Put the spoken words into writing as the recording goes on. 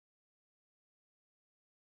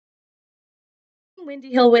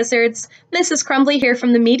Windy Hill Wizards, this is Crumbley here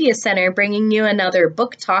from the Media Center bringing you another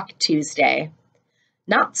Book Talk Tuesday.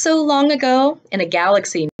 Not so long ago, in a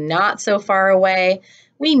galaxy not so far away,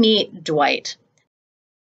 we meet Dwight.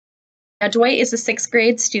 Now, Dwight is a 6th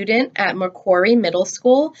grade student at Macquarie Middle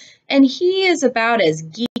School, and he is about as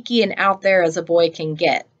geeky and out there as a boy can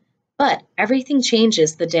get. But everything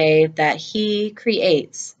changes the day that he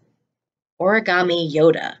creates Origami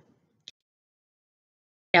Yoda.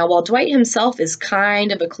 Now, while Dwight himself is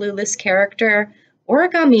kind of a clueless character,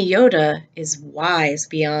 Origami Yoda is wise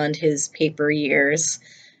beyond his paper years.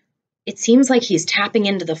 It seems like he's tapping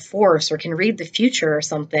into the Force or can read the future or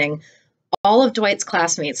something. All of Dwight's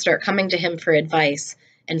classmates start coming to him for advice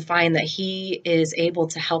and find that he is able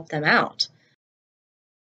to help them out.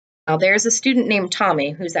 Now, there's a student named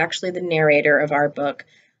Tommy who's actually the narrator of our book,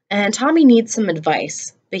 and Tommy needs some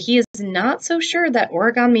advice, but he is not so sure that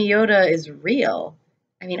Origami Yoda is real.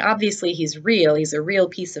 I mean, obviously he's real, he's a real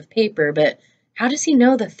piece of paper, but how does he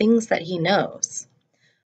know the things that he knows?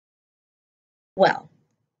 Well,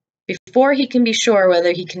 before he can be sure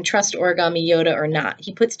whether he can trust Origami Yoda or not,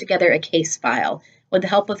 he puts together a case file. With the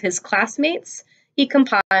help of his classmates, he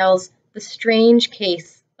compiles The Strange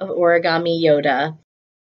Case of Origami Yoda.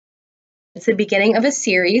 It's the beginning of a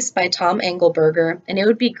series by Tom Angleberger, and it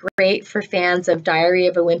would be great for fans of Diary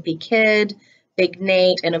of a Wimpy Kid, Big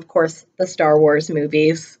Nate, and of course, the Star Wars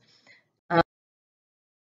movies.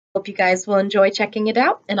 Hope you guys will enjoy checking it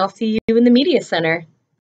out, and I'll see you in the Media Center.